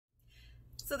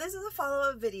So this is a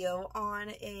follow-up video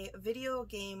on a video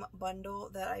game bundle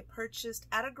that I purchased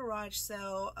at a garage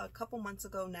sale a couple months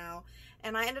ago now,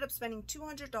 and I ended up spending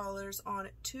 $200 on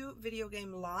two video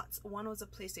game lots. One was a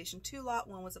PlayStation 2 lot,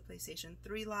 one was a PlayStation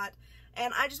 3 lot,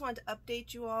 and I just wanted to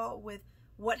update you all with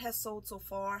what has sold so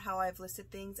far, how I've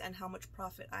listed things, and how much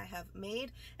profit I have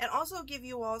made, and also give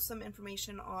you all some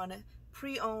information on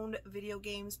pre-owned video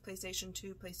games, PlayStation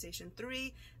 2, PlayStation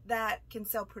 3, that can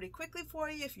sell pretty quickly for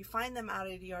you if you find them out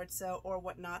at a yard sale or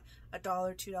whatnot. $1,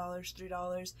 $2,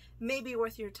 $3 may be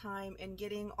worth your time in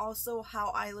getting. Also,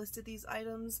 how I listed these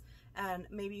items, and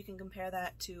maybe you can compare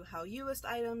that to how you list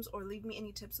items, or leave me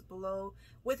any tips below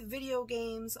with video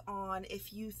games on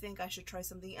if you think I should try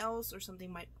something else or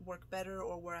something might work better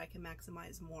or where I can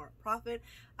maximize more profit.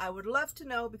 I would love to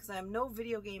know because I am no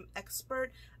video game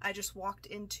expert. I just walked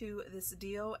into this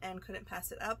deal and couldn't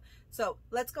pass it up. So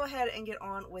let's go ahead and get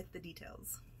on with the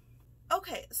details.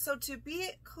 Okay, so to be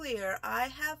clear, I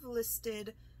have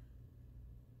listed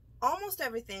almost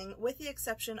everything with the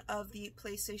exception of the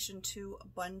PlayStation 2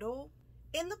 bundle.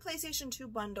 In the PlayStation 2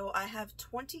 bundle, I have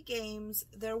 20 games.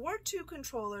 There were 2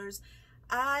 controllers.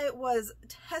 I was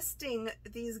testing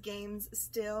these games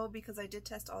still because I did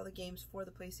test all the games for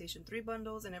the PlayStation 3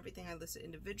 bundles and everything I listed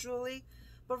individually.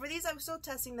 But for these, I was still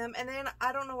testing them, and then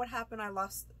I don't know what happened. I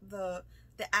lost the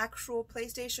actual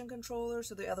PlayStation controller,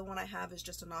 so the other one I have is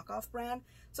just a knockoff brand.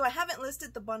 So I haven't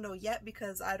listed the bundle yet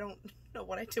because I don't know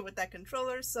what I did with that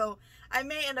controller, so I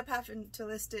may end up having to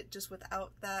list it just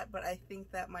without that, but I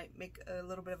think that might make a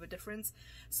little bit of a difference.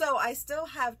 So I still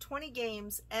have 20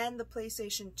 games and the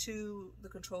PlayStation 2, the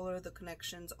controller, the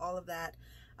connections, all of that,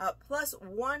 plus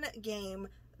one game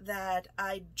that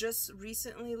I just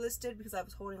recently listed because I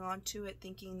was holding on to it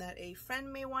thinking that a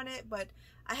friend may want it, but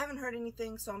I haven't heard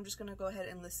anything, so I'm just going to go ahead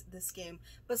and list this game.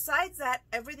 Besides that,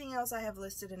 everything else I have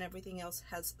listed and everything else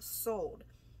has sold.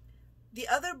 The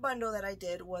other bundle that I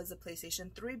did was the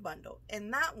PlayStation 3 bundle.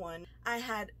 In that one, I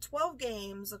had 12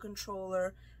 games, a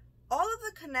controller, all of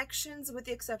the connections with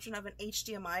the exception of an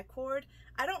HDMI cord.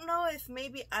 I don't know if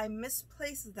maybe I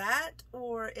misplaced that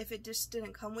or if it just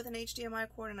didn't come with an HDMI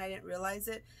cord and I didn't realize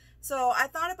it. So I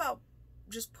thought about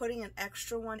just putting an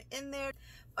extra one in there,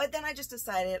 but then I just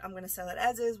decided I'm going to sell it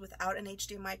as is without an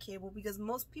HDMI cable because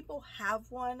most people have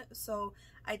one, so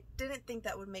I didn't think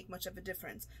that would make much of a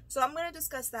difference. So I'm going to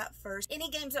discuss that first. Any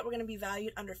games that were going to be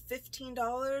valued under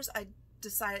 $15, I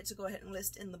decided to go ahead and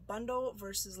list in the bundle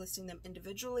versus listing them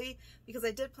individually because I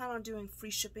did plan on doing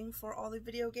free shipping for all the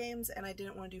video games and I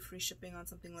didn't want to do free shipping on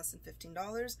something less than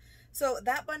 $15. So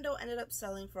that bundle ended up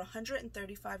selling for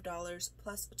 $135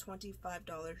 plus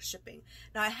 $25 shipping.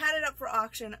 Now I had it up for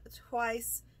auction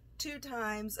twice. 2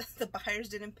 times the buyers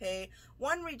didn't pay.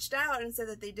 One reached out and said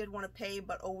that they did want to pay,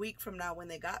 but a week from now when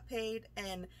they got paid,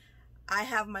 and I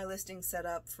have my listing set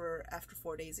up for after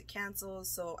 4 days it cancels,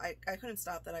 so I couldn't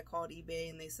stop that. I called eBay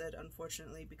and they said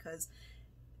unfortunately because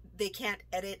they can't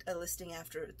edit a listing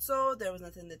after it's sold, there was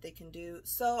nothing that they can do.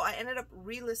 So I ended up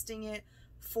relisting it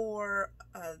for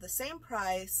the same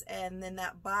price, and then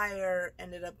that buyer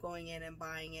ended up going in and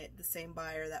buying it, the same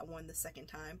buyer that won the second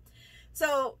time.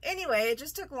 So anyway, it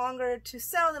just took longer to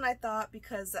sell than I thought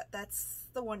because that's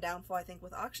the one downfall I think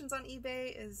with auctions on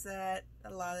eBay, is that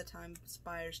a lot of the times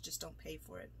buyers just don't pay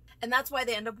for it. And that's why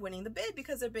they end up winning the bid,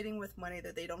 because they're bidding with money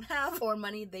that they don't have or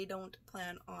money they don't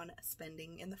plan on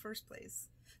spending in the first place.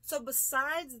 So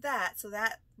besides that, so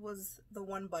that was the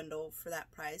one bundle for that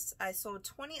price, I sold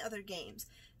 20 other games.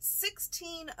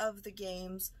 16 of the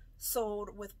games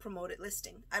sold with promoted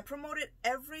listing. I promoted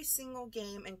every single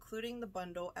game, including the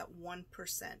bundle, at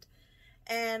 1%.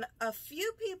 And a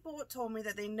few people told me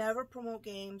that they never promote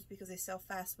games because they sell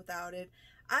fast without it.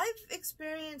 I've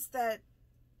experienced that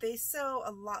they sell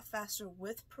a lot faster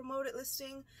with promoted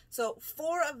listing. So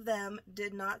 4 of them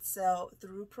did not sell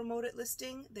through promoted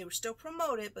listing. They were still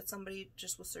promoted, but somebody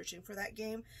just was searching for that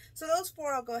game. So those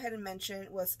 4 I'll go ahead and mention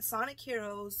was Sonic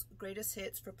Heroes Greatest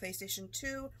Hits for PlayStation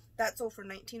 2. That sold for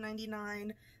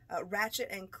 $19.99. Ratchet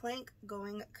and Clank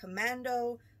Going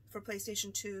Commando for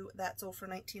PlayStation 2. That sold for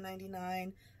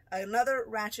 $19.99. Another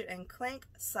Ratchet and Clank,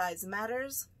 Size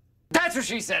Matters. That's what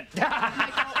she said.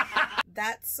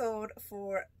 That sold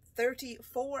for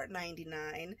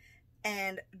 $34.99.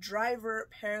 And Driver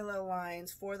Parallel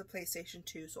Lines for the PlayStation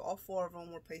 2. So all 4 of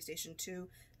them were PlayStation 2.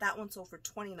 That one sold for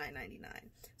 $29.99.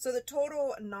 So the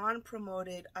total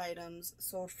non-promoted items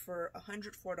sold for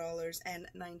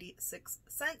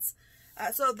 $104.96.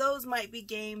 So those might be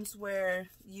games where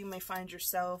you may find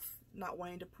yourself not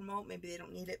wanting to promote. Maybe they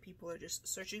don't need it. People are just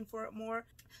searching for it more.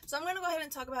 So I'm going to go ahead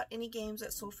and talk about any games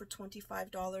that sold for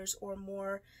 $25 or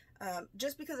more.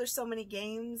 just because there's so many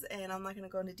games, and I'm not going to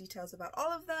go into details about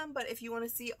all of them, but if you want to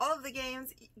see all of the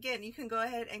games, again, you can go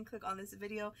ahead and click on this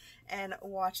video and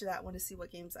watch that one to see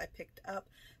what games I picked up.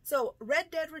 So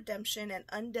Red Dead Redemption and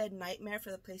Undead Nightmare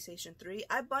for the PlayStation 3,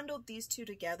 I bundled these two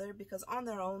together because on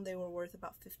their own they were worth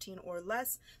about $15 or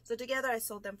less, so together I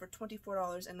sold them for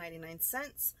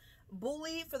 $24.99.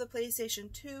 Bully for the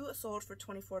PlayStation 2 sold for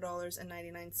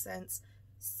 $24.99.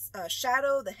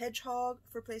 Shadow the Hedgehog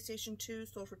for PlayStation 2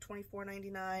 sold for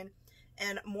 $24.99,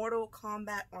 and Mortal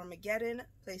Kombat Armageddon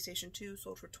PlayStation 2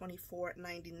 sold for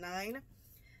 $24.99.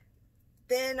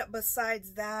 Then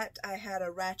besides that, I had a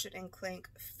Ratchet & Clank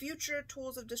Future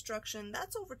Tools of Destruction.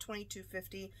 That's over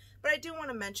 $22.50, but I do want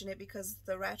to mention it because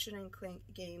the Ratchet & Clank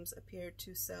games appear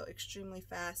to sell extremely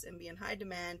fast and be in high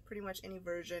demand, pretty much any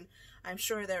version. I'm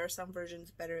sure there are some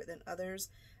versions better than others.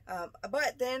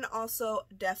 But then also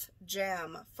Def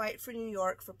Jam Fight for New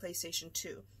York for PlayStation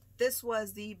 2. This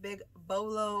was the big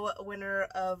bolo winner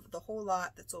of the whole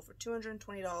lot that sold for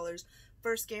 $220.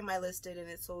 First game I listed, and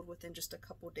it sold within just a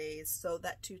couple days, so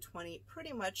that $220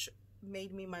 pretty much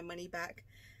made me my money back.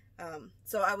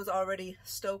 So I was already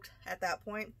stoked at that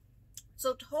point.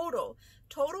 So total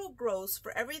gross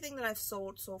for everything that I've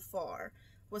sold so far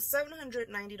was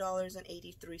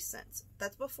 $790.83.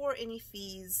 That's before any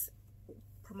fees,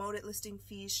 promoted listing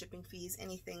fees, shipping fees,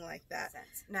 anything like that.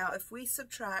 Now, if we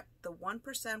subtract the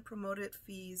 1% promoted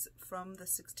fees from the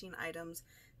 16 items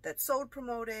that sold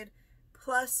promoted,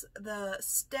 plus the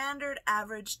standard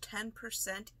average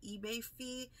 10% eBay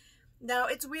fee. Now,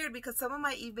 it's weird because some of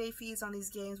my eBay fees on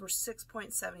these games were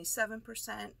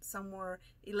 6.77%, some were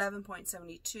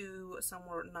 11.72%, some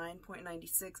were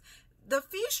 9.96%. The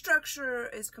fee structure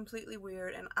is completely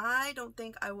weird, and I don't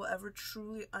think I will ever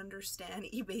truly understand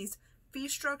eBay's fee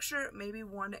structure. Maybe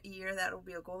one year that will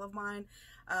be a goal of mine,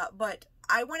 but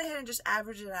I went ahead and just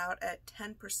averaged it out at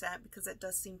 10% because that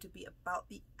does seem to be about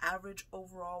the average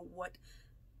overall what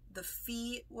the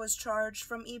fee was charged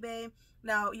from eBay.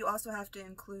 Now, you also have to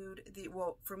include the,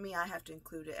 well, for me, I have to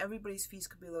include it. Everybody's fees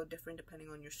could be a little different depending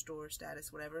on your store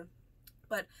status, whatever.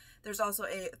 But there's also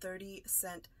a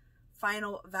 30-cent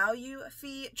final value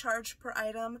fee charged per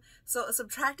item. So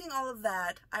subtracting all of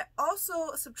that, I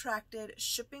also subtracted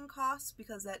shipping costs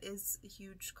because that is a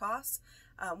huge cost.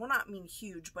 Well, not mean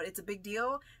huge, but it's a big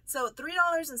deal. So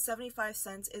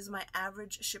 $3.75 is my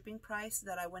average shipping price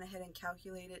that I went ahead and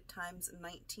calculated times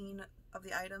 19 of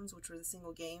the items, which were the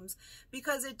single games,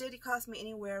 because it did cost me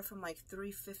anywhere from like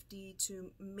 $3.50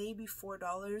 to maybe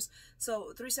 $4.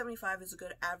 So $3.75 is a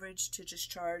good average to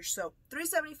just charge. So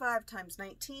 $3.75 times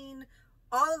 19,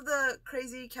 all of the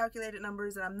crazy calculated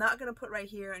numbers that I'm not going to put right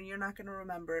here and you're not going to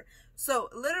remember. So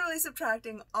literally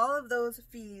subtracting all of those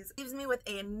fees leaves me with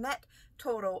a net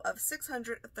total of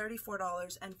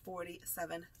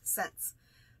 $634.47.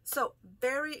 So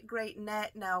very great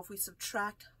net. Now if we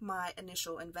subtract my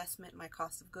initial investment, my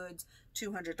cost of goods,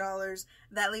 $200,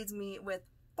 that leaves me with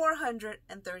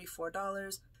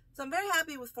 $434. So I'm very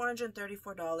happy with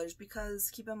 $434 because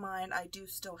keep in mind I do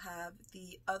still have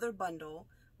the other bundle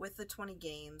with the 20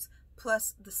 games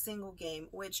plus the single game,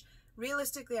 which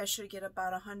realistically I should get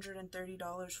about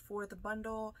 $130 for the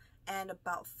bundle and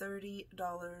about $30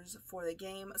 for the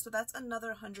game. So that's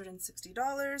another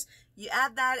 $160. You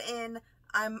add that in,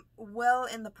 I'm well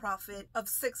in the profit of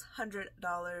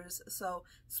 $600. So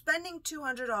spending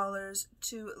 $200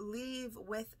 to leave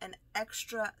with an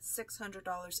extra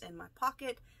 $600 in my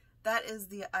pocket, that is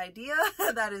the idea.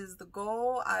 That is the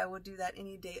goal. I would do that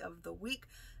any day of the week.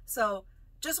 So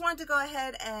just wanted to go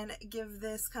ahead and give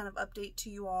this kind of update to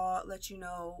you all, let you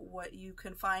know what you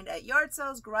can find at yard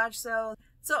sales, garage sales.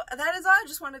 So that is all. I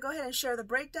just want to go ahead and share the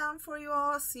breakdown for you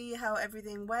all, see how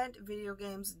everything went. Video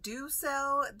games do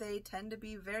sell. They tend to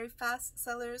be very fast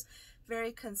sellers,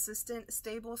 very consistent,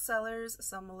 stable sellers,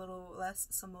 some a little less,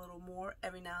 some a little more.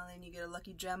 Every now and then you get a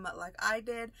lucky gem like I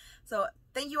did. So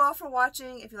thank you all for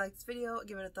watching. If you like this video,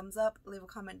 give it a thumbs up, leave a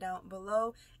comment down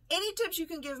below. Any tips you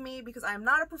can give me, because I'm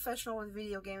not a professional with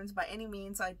video games by any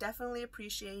means, so I definitely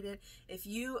appreciate it. If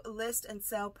you list and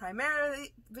sell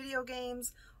primarily video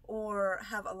games or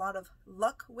have a lot of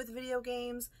luck with video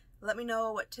games, let me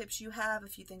know what tips you have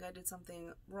if you think I did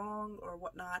something wrong or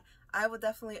whatnot. I would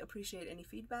definitely appreciate any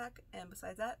feedback, and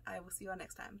besides that, I will see you all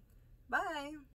next time. Bye!